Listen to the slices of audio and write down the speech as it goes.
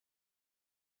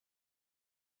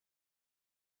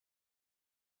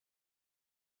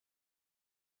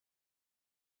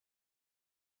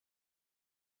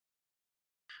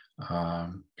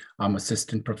Um, I'm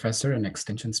assistant professor and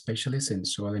extension specialist in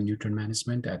soil and nutrient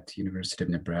management at the University of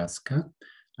Nebraska.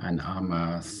 And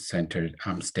I'm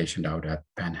stationed out at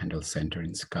Panhandle Center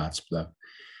in Scottsbluff.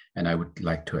 And I would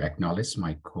like to acknowledge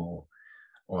my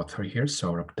co-author here,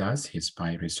 Saurabh Das. He's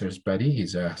my research buddy.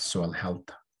 He's a soil health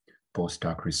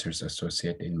postdoc research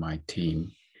associate in my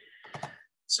team.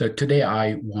 So today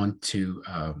I want to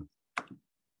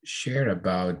share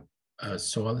about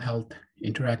soil health,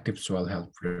 interactive soil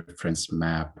health reference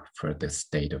map for the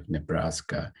state of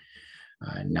Nebraska.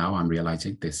 Now I'm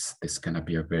realizing this is going to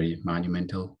be a very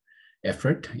monumental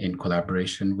effort in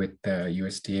collaboration with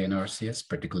USDA and RCS,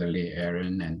 particularly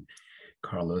Aaron and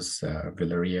Carlos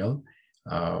Villarreal.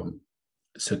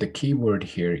 So the key word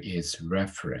here is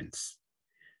reference.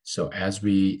 So as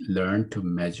we learn to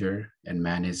measure and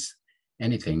manage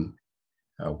anything,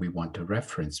 we want a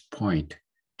reference point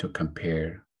to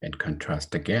compare and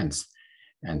contrast against.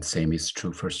 And same is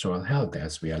true for soil health.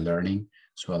 As we are learning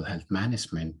soil health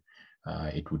management,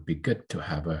 it would be good to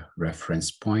have a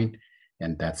reference point,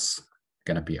 and that's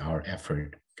going to be our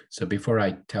effort. So before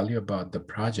I tell you about the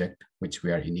project, which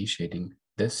we are initiating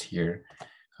this year,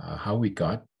 how we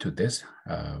got to this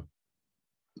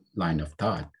line of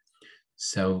thought.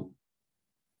 So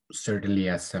certainly,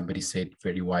 as somebody said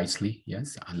very wisely,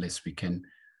 yes, unless we can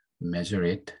measure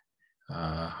it,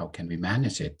 how can we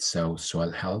manage it? So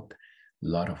soil health, a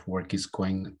lot of work is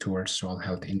going towards soil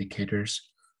health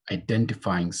indicators,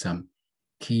 identifying some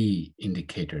key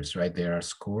indicators, right? There are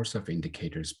scores of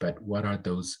indicators, but what are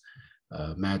those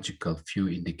magical few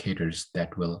indicators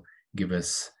that will give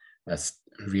us a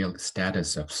real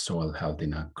status of soil health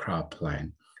in a crop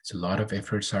plan? So a lot of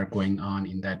efforts are going on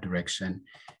in that direction.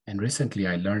 And recently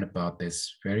I learned about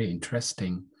this very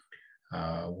interesting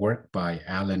work by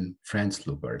Alan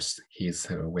Franzlubers. He's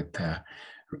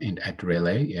at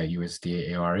Relay,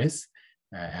 USDA ARS.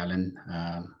 Alan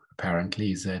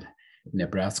apparently is a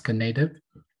Nebraska native,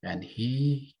 and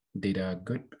he did a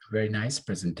very nice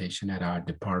presentation at our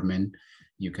department.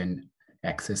 You can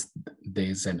access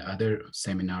these and other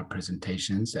seminar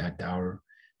presentations at our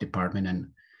department and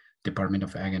Department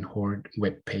of Ag and Horde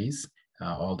webpage.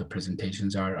 All the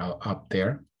presentations are up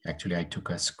there. Actually, I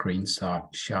took a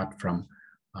screenshot from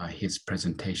his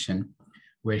presentation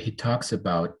where he talks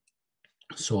about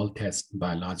soil test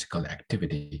biological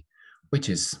activity, which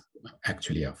is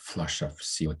actually a flush of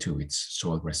CO2. It's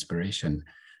soil respiration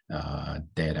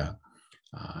data.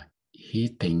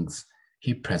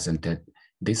 He presented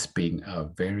this being a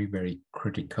very, very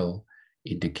critical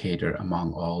indicator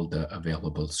among all the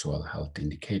available soil health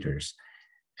indicators.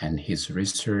 And his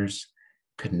research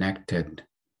connected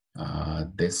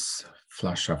this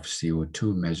flush of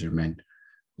CO2 measurement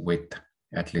with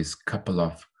at least a couple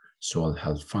of soil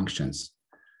health functions,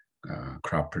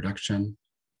 crop production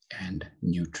and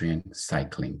nutrient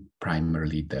cycling,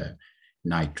 primarily the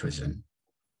nitrogen.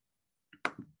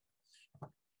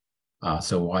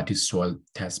 So what is soil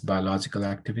test biological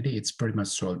activity? It's pretty much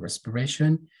soil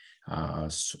respiration.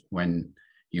 When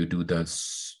you do the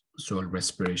soil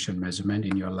respiration measurement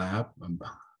in your lab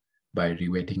by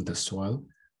reweighting the soil,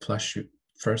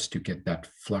 first you get that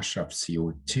flush of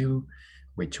CO2,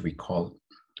 which we call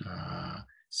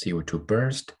CO2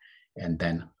 burst. And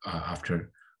then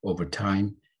over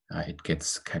time, it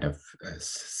gets kind of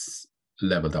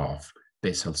leveled off,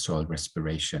 basal soil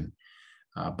respiration.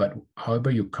 But however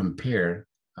you compare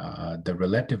the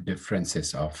relative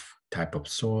differences of type of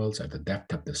soils or the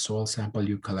depth of the soil sample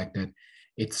you collected,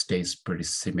 it stays pretty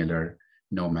similar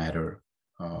no matter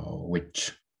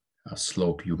which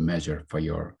slope you measure for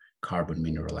your carbon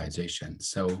mineralization.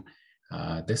 So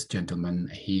this gentleman,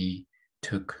 he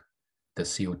took the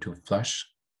CO2 flush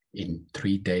in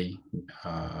 3-day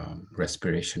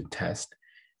respiration test,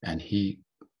 and he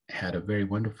had a very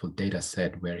wonderful data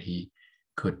set where he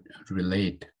could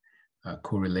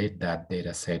correlate that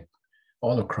data set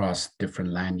all across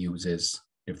different land uses,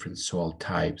 different soil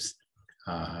types.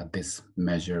 This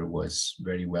measure was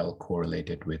very well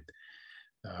correlated with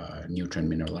nutrient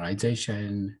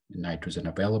mineralization, nitrogen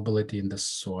availability in the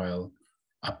soil,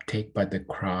 uptake by the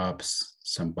crops,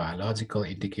 some biological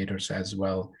indicators as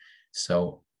well.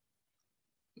 So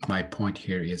my point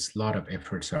here is a lot of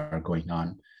efforts are going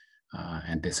on,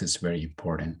 and this is very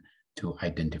important to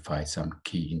identify some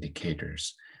key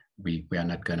indicators. We are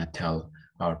not going to tell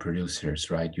our producers,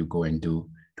 right, you go and do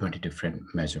 20 different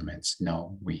measurements.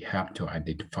 No, we have to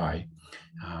identify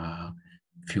a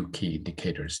few key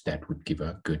indicators that would give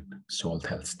a good soil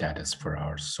health status for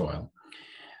our soil.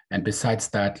 And besides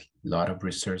that, a lot of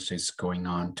research is going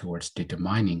on towards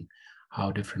determining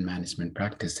how different management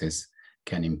practices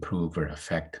can improve or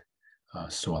affect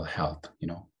soil health.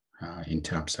 in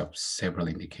terms of several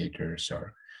indicators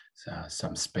or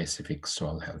some specific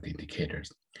soil health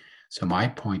indicators. So my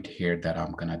point here that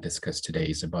I'm going to discuss today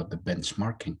is about the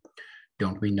benchmarking.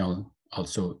 Don't we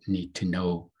also need to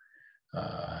know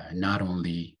not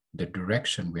only the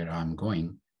direction where I'm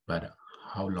going, but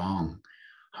how long,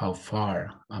 how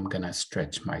far I'm going to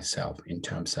stretch myself in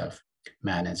terms of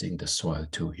managing the soil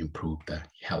to improve the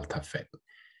health of it.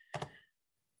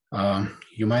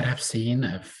 You might have seen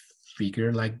a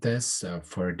figure like this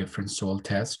for different soil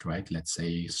tests, right? Let's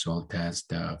say soil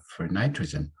test for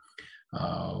nitrogen.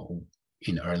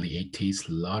 In early 80s,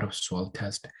 a lot of soil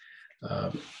test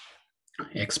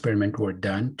experiments were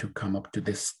done to come up to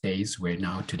this stage where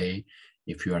now today,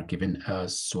 if you are given a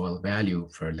soil value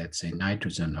for, let's say,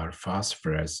 nitrogen or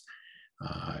phosphorus,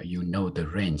 you know the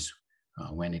range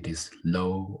when it is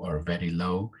low or very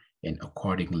low, and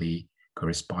accordingly,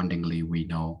 correspondingly, we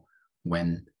know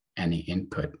when any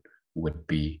input would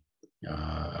be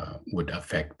would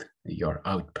affect your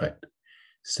output.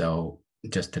 So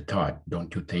just a thought,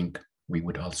 don't you think we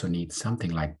would also need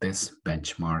something like this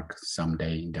benchmark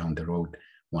someday down the road?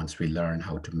 Once we learn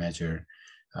how to measure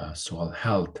soil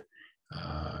health,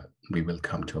 we will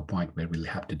come to a point where we'll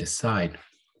have to decide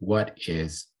what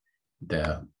is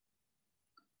the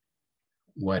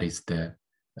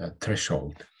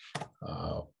threshold.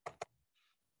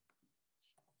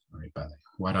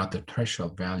 What are the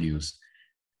threshold values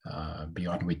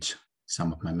beyond which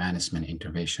some of my management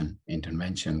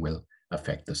intervention will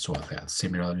affect the soil health?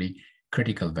 Similarly,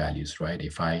 critical values, right?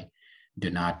 If I do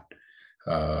not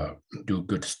do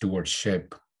good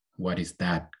stewardship, what is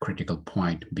that critical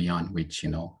point beyond which,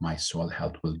 my soil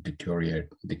health will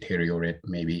deteriorate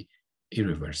maybe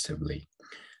irreversibly?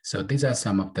 So these are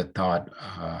some of the thought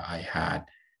I had,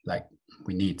 like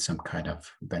we need some kind of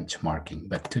benchmarking.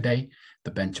 But today,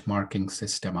 the benchmarking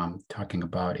system I'm talking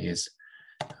about is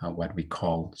what we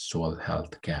call soil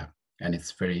health gap. And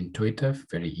it's very intuitive,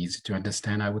 very easy to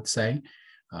understand, I would say.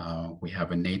 We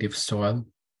have a native soil.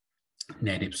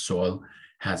 Native soil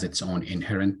has its own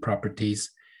inherent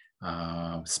properties,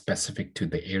 specific to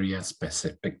the area,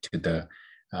 specific to the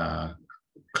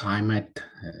climate,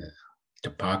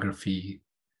 topography,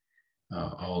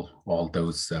 all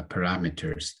those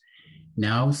parameters.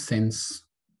 Now, since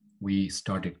we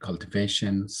started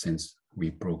cultivation, since we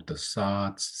broke the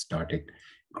sods, started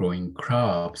growing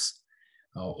crops,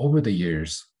 over the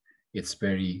years, it's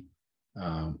very,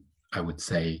 I would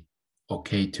say,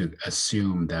 okay to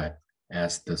assume that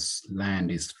as this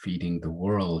land is feeding the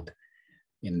world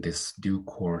in this due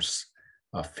course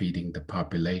of feeding the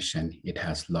population, it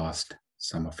has lost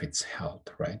some of its health,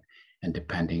 right? And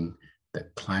depending the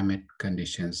climate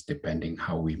conditions, depending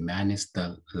how we manage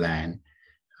the land,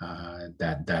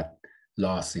 that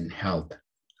loss in health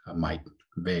might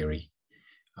vary.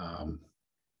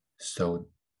 So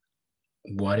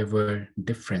whatever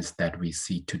difference that we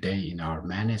see today in our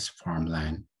managed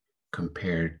farmland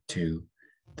compared to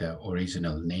the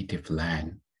original native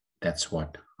land, that's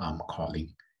what I'm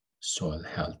calling soil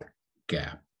health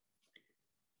gap.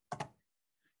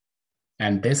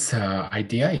 And this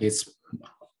idea is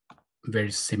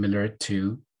very similar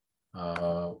to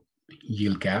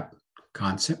yield gap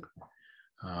concept.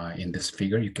 In this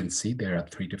figure, you can see there are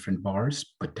 3 different bars: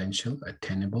 potential,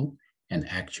 attainable, and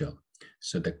actual.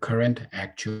 So the current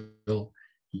actual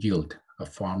yield a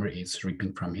farmer is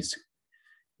reaping from his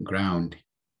ground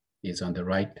is on the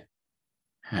right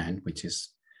hand, which is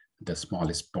the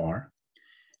smallest bar.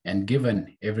 And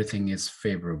given everything is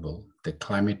favorable, the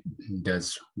climate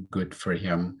does good for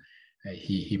him,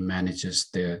 he manages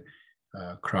the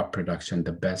crop production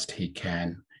the best he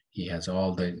can, he has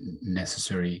all the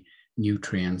necessary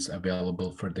nutrients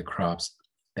available for the crops,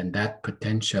 then that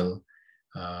potential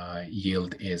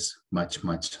yield is much,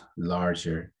 much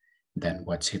larger than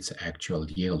what its actual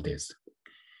yield is.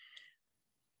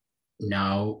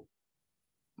 Now,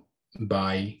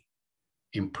 by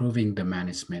improving the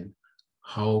management,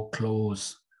 how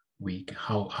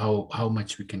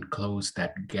much we can close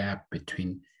that gap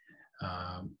between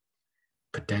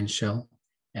potential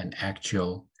and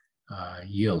actual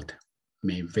yield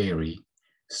may vary.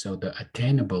 So the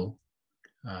attainable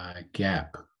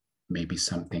gap may be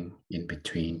something in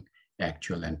between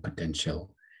actual and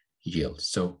potential yield.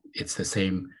 So it's the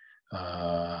same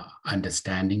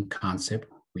understanding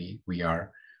concept we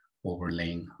are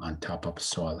overlaying on top of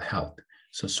soil health.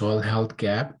 So soil health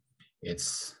gap,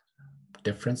 it's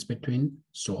difference between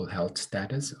soil health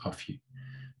status of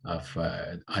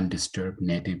undisturbed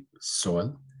native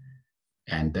soil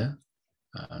and the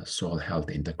soil health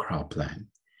in the cropland.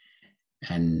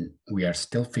 And we are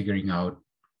still figuring out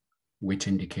which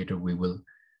indicator we will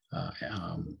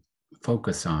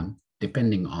focus on,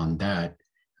 depending on that,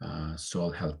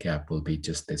 soil health gap will be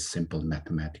just this simple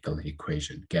mathematical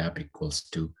equation. Gap equals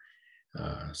to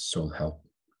soil health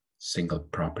single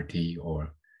property,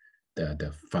 or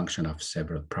the function of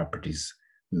several properties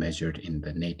measured in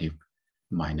the native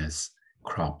minus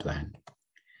cropland.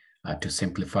 To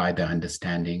simplify the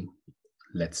understanding,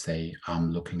 let's say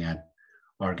I'm looking at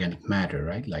organic matter,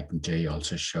 right? Like Jay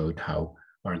also showed how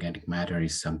organic matter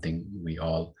is something we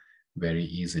all very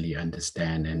easily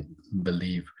understand and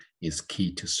believe is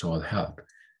key to soil health.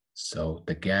 So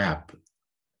the gap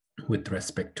with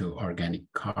respect to organic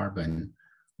carbon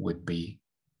would be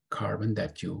carbon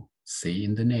that you see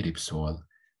in the native soil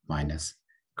minus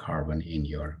carbon in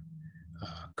your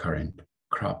current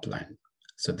cropland.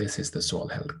 So this is the soil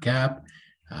health gap.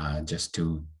 Just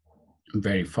to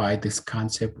verify this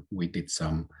concept, we did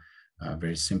some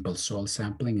very simple soil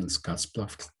sampling in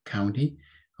Scottsbluff County.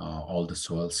 All the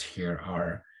soils here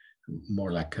are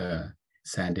more like a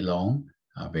sandy loam,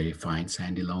 very fine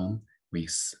sandy loam. We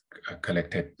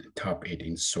collected top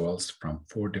 18 soils from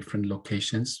 4 different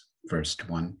locations. First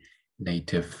one,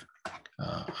 native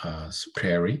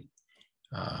prairie,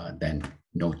 then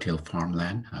no-till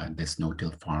farmland. This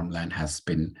no-till farmland has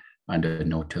been under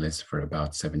no-tillage for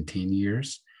about 17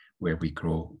 years, where we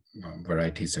grow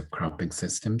varieties of cropping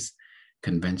systems.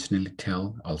 Conventionally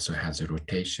till also has a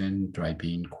rotation, dry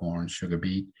bean, corn, sugar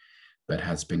beet, but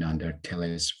has been under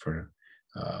tillage for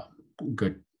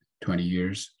good 20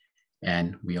 years.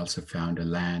 And we also found a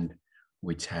land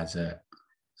which has a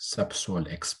subsoil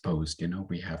exposed. You know,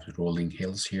 we have rolling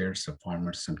hills here, so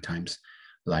farmers sometimes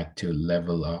like to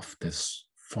level off this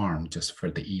farm just for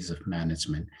the ease of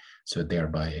management, so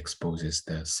thereby exposes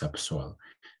the subsoil.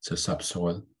 So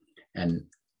subsoil, and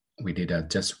we did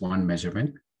just one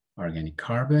measurement, organic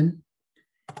carbon,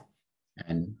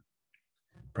 and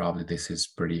probably this is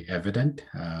pretty evident.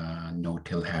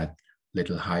 No-till had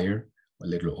little higher, a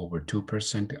little over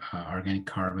 2% organic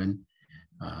carbon.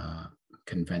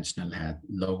 Conventional had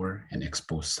lower, and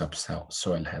exposed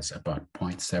subsoil has about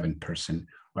 0.7%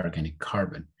 organic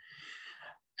carbon.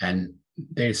 And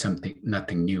there is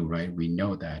nothing new, right? We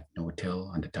know that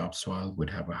no-till on the topsoil would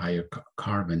have a higher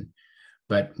carbon,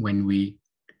 but when we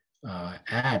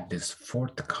add this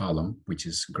 4th column, which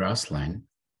is grassland,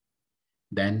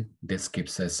 then this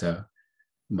gives us a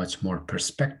much more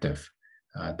perspective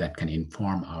that can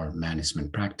inform our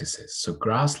management practices. So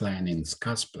grassland in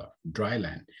Scottsbluff, dry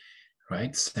land,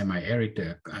 right,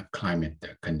 semi-arid climate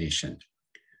condition,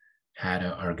 had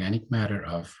an organic matter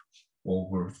of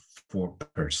over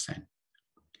 4%.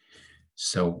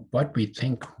 So what we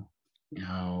think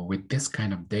with this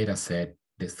kind of data set,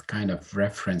 this kind of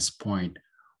reference point,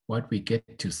 what we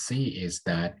get to see is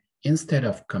that instead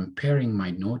of comparing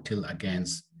my no-till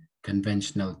against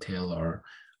conventional till or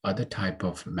other type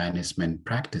of management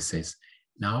practices,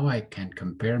 now I can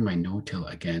compare my no-till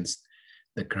against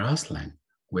the grassland,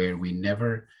 where we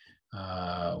never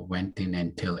went in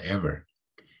and till ever.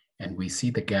 And we see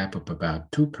the gap of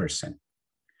about 2%.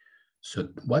 So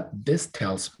what this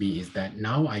tells me is that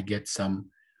now I get some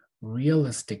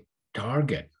realistic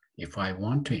target. If I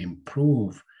want to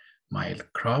improve my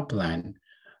cropland,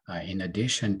 in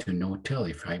addition to no-till,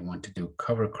 if I want to do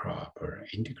cover crop or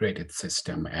integrated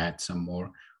system, add some more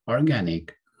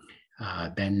organic,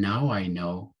 then now I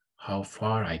know how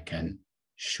far I can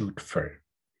shoot for.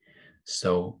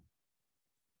 So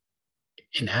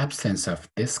in absence of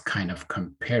this kind of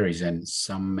comparison,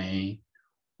 some may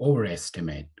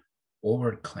overestimate,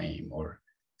 overclaim, or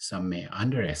some may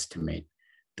underestimate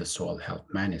the soil health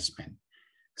management.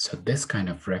 So this kind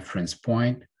of reference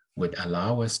point would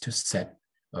allow us to set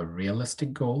a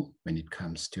realistic goal when it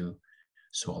comes to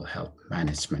soil health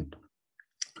management.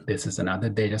 This is another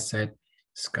data set,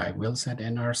 Sky Wills at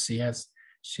NRCS.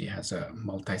 She has a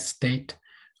multi-state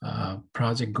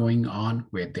project going on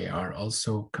where they are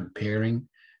also comparing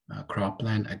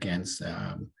cropland against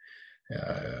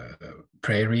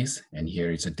prairies. And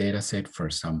here is a data set for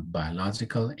some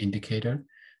biological indicator,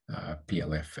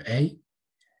 PLFA,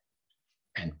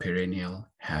 and perennial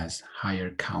has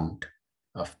higher count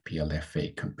of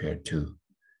PLFA compared to,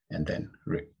 and then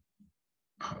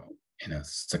in a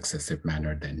successive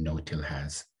manner, then no-till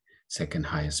has second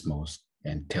highest most,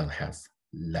 and till has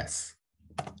less.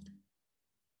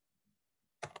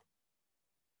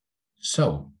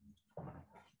 So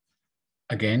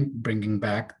again, bringing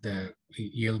back the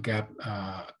yield gap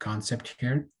concept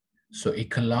here. So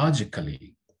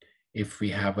ecologically, if we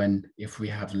have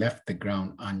left the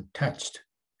ground untouched,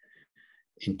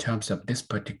 in terms of this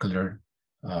particular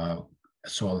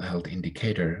soil health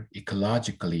indicator,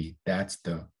 ecologically, that's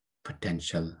the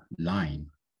potential line.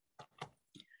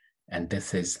 And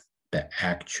this is the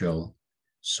actual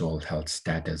soil health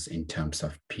status in terms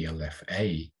of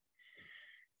PLFA.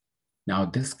 Now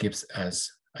this gives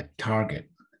us a target,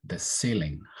 the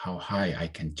ceiling, how high I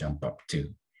can jump up to.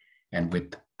 And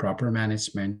with proper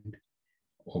management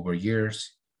over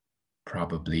years,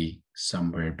 probably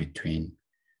somewhere between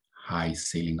high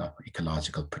ceiling of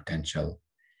ecological potential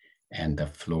and the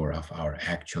floor of our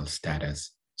actual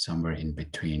status, somewhere in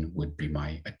between would be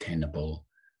my attainable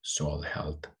soil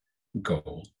health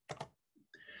goal.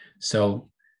 So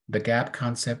the gap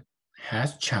concept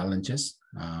has challenges.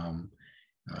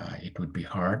 It would be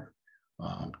hard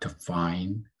to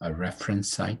find a reference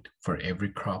site for every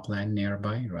cropland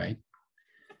nearby, right?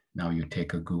 Now you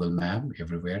take a Google map,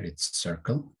 everywhere it's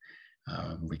circle.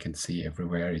 We can see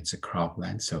everywhere it's a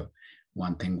cropland. So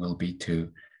one thing will be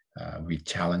to be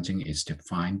challenging is to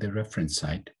find the reference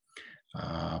site.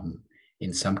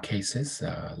 In some cases,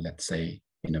 let's say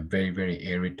in a very, very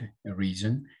arid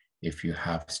region, if you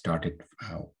have started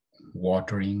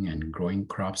watering and growing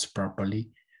crops properly,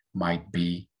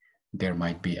 there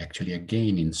might be actually a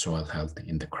gain in soil health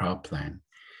in the cropland.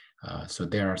 So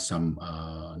there are some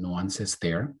nuances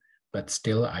there, but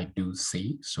still I do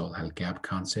see soil health gap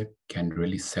concept can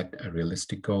really set a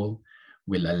realistic goal,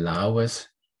 will allow us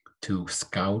to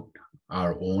scout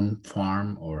our own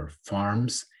farm or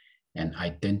farms and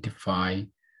identify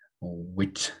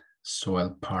which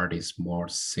soil part is more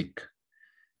sick,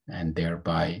 and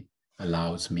thereby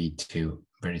allows me to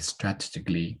very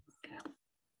strategically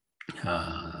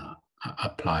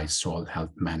apply soil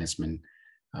health management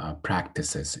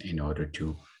practices in order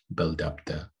to build up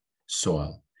the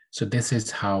soil. So this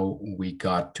is how we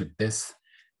got to this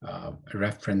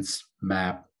reference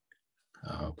map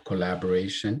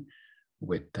collaboration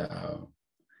with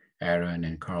Aaron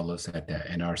and Carlos at the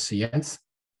NRCS.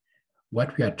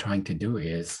 What we are trying to do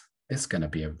is, this is going to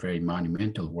be a very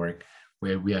monumental work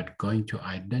where we are going to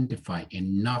identify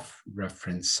enough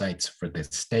reference sites for the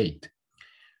state,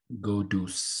 go do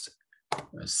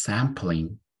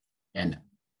sampling and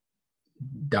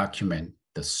document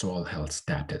the soil health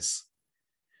status.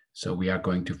 So we are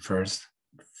going to first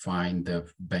find the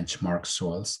benchmark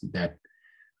soils that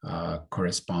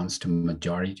corresponds to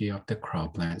majority of the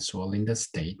cropland soil in the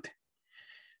state.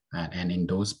 And in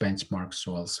those benchmark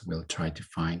soils, we'll try to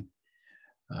find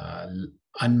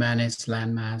unmanaged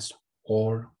landmass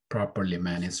or properly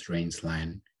managed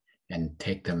rangeland and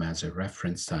take them as a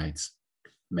reference sites,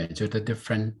 measure the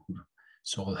different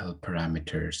soil health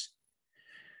parameters,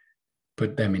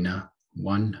 put them in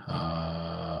one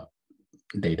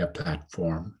data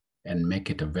platform and make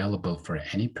it available for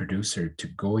any producer to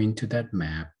go into that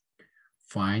map,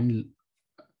 find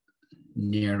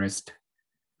nearest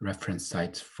reference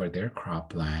sites for their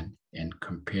cropland and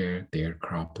compare their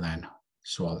cropland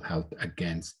soil health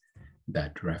against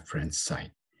that reference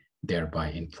site, thereby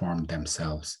inform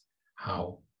themselves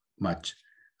how much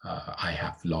I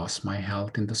have lost my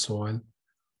health in the soil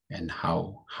and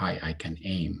how high I can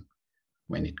aim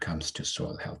when it comes to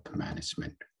soil health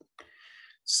management.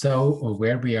 So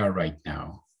where we are right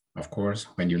now, of course,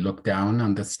 when you look down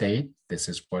on the state, this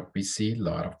is what we see, a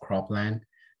lot of cropland,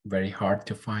 very hard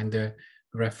to find the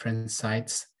reference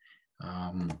sites.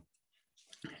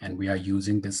 And we are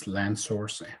using this land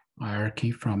source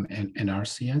hierarchy from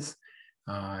NRCS.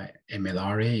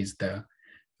 MLRA is the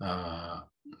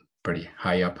pretty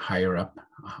higher up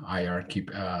hierarchy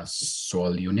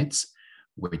soil units,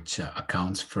 which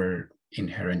accounts for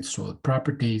inherent soil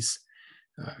properties,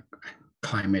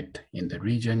 climate in the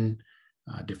region,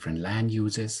 different land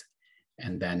uses.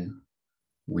 And then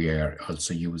we are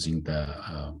also using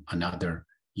the another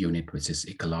unit, which is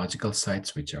ecological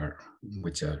sites, which are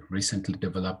recently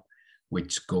developed,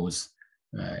 which goes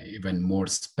even more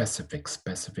specific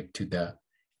to the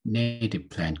native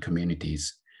plant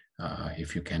communities.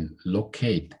 If you can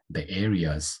locate the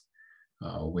areas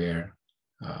where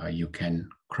you can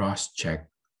cross-check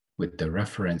with the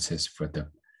references for the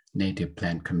native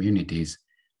plant communities,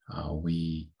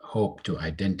 we hope to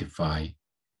identify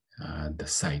the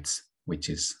sites which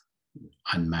is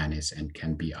unmanaged and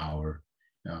can be our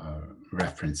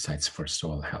reference sites for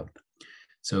soil health.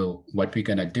 So what we're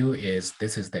gonna do is,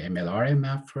 this is the MLRA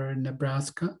map for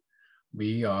Nebraska.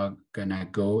 We are gonna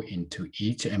go into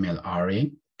each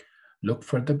MLRA, look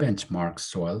for the benchmark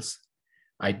soils,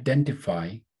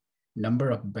 identify number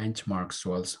of benchmark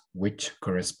soils which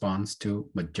corresponds to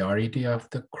majority of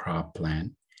the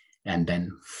cropland, and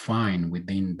then find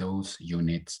within those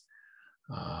units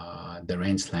the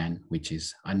rangeland which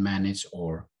is unmanaged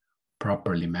or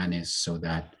properly managed so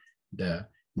that the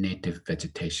native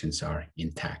vegetations are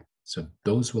intact. So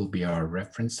those will be our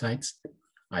reference sites.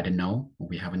 I don't know,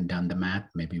 we haven't done the math.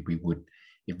 Maybe we would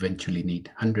eventually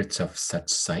need hundreds of such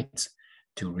sites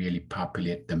to really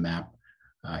populate the map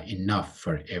enough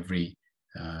for every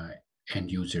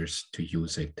end users to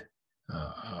use it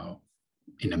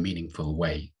in a meaningful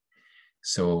way.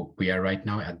 So we are right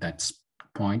now at that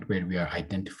point where we are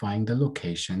identifying the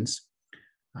locations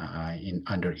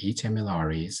under each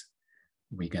MLREs.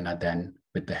 We're gonna then,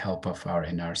 with the help of our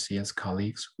NRCS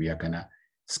colleagues, we are gonna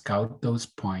scout those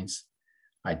points,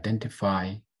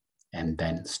 identify, and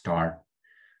then start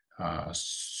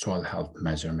soil health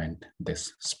measurement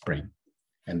this spring.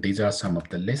 And these are some of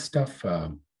the list of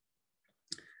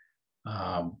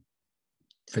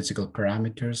physical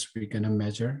parameters we're gonna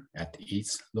measure at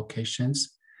each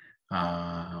locations.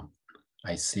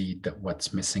 I see that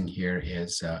what's missing here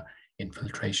is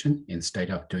infiltration. Instead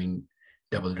of doing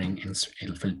double ring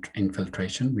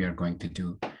infiltration, we are going to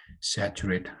do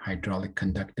saturate hydraulic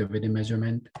conductivity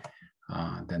measurement.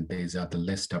 Then these are the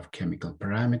list of chemical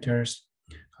parameters.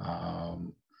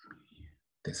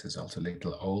 This is also a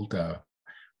little old.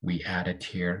 We added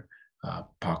here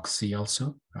POXC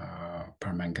also,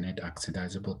 permanganate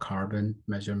oxidizable carbon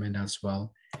measurement as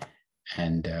well,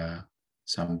 and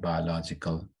some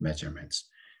biological measurements.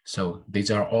 So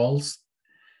these are all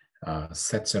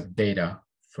sets of data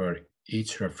for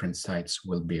each reference sites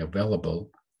will be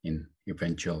available in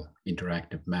eventual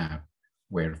interactive map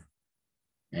where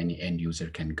any end user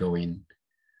can go in,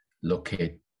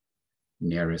 locate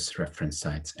nearest reference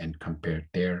sites and compare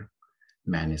their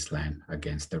managed land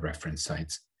against the reference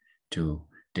sites to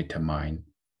determine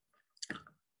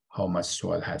how much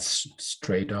soil has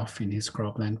strayed off in his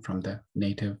cropland from the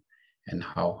native and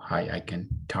how high I can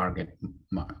target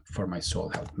for my soil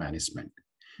health management.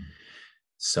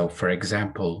 So for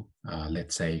example,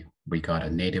 let's say we got a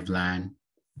native land,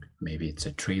 maybe it's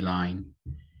a tree line,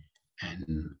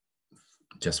 and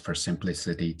just for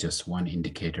simplicity, just one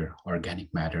indicator,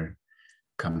 organic matter,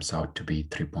 comes out to be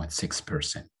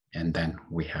 3.6%. And then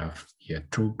we have here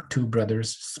two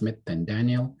brothers, Smith and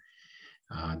Daniel.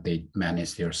 They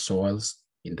manage their soils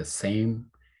in the same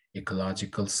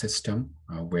ecological system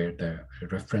where the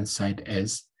reference site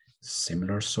is,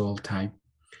 similar soil type,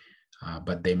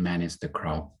 but they manage the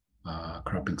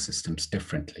cropping systems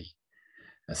differently.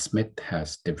 Smith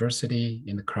has diversity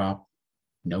in the crop,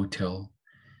 no-till.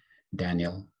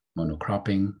 Daniel,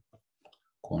 monocropping.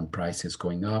 Corn price is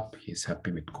going up. He's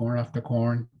happy with corn after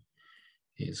corn.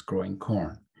 He's growing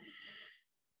corn.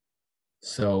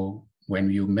 So when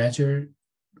you measure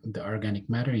the organic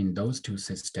matter in those two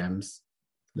systems,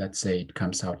 let's say it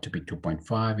comes out to be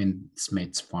 2.5 in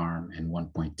Smith's farm and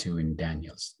 1.2 in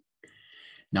Daniel's.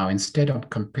 Now, instead of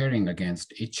comparing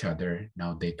against each other,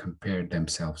 now they compare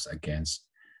themselves against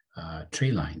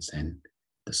tree lines, and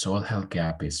the soil health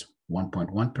gap is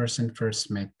 1.1% for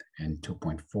Smith and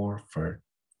 2.4 for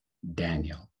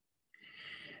Daniel.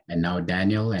 And now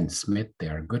Daniel and Smith, they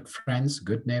are good friends,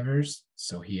 good neighbors.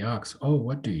 So he asks, oh,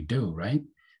 what do you do, right?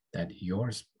 That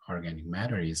yours organic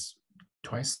matter is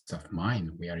twice of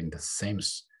mine. We are in the same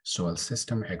soil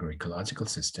system, agroecological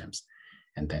systems.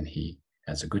 And then he,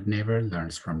 as a good neighbor,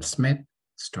 learns from Smith,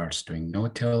 starts doing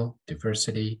no-till,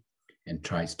 diversity, and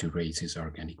tries to raise his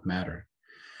organic matter.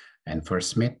 And for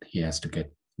Smith, he has to get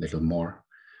a little more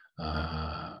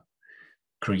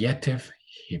creative.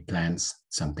 He plants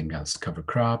something else, cover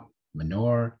crop,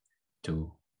 manure,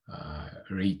 to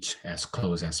reach as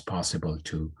close as possible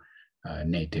to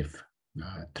native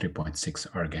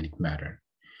 3.6 organic matter.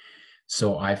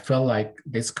 So I felt like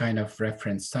this kind of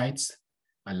reference sites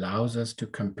allows us to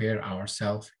compare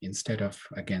ourselves instead of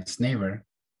against neighbor,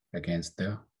 against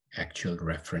the actual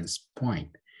reference point.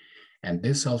 And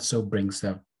this also brings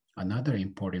up another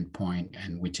important point,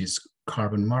 and which is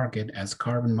carbon market. As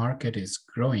carbon market is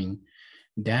growing,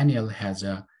 Daniel has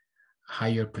a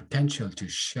higher potential to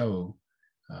show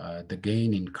the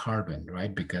gain in carbon,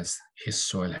 right? Because his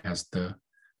soil has the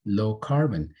low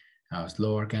carbon,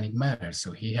 low organic matter.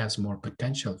 So he has more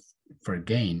potential for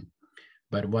gain.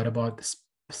 But what about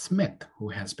Smith, who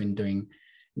has been doing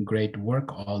great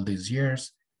work all these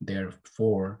years?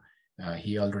 Therefore,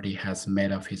 he already has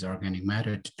made up his organic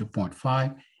matter to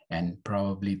 2.5, and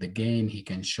probably the gain he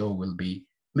can show will be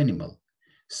minimal.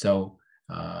 So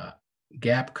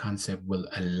gap concept will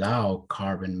allow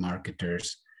carbon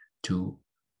marketers to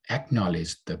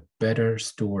acknowledge the better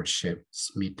stewardship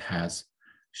Smith has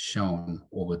shown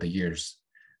over the years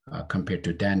compared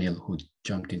to Daniel, who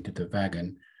jumped into the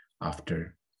wagon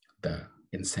after the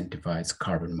incentivized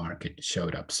carbon market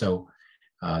showed up. So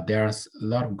there's a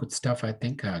lot of good stuff I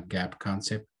think gap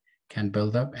concept can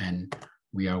build up, and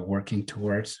we are working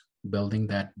towards building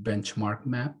that benchmark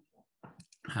map.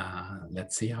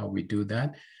 Let's see how we do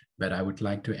that. But I would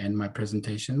like to end my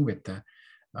presentation with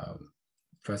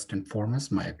First and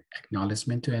foremost, my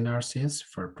acknowledgement to NRCS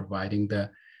for providing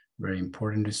the very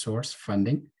important resource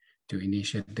funding to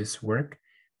initiate this work.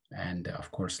 And of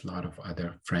course, a lot of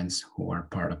other friends who are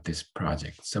part of this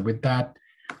project. So with that,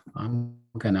 I'm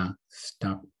gonna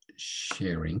stop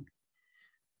sharing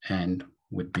and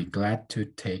would be glad to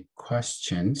take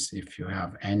questions if you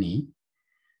have any.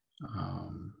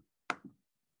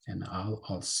 And I'll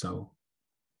also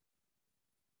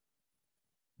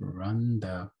run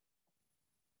the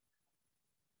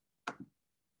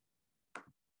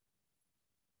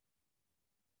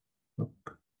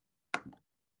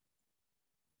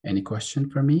Any question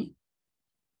for me?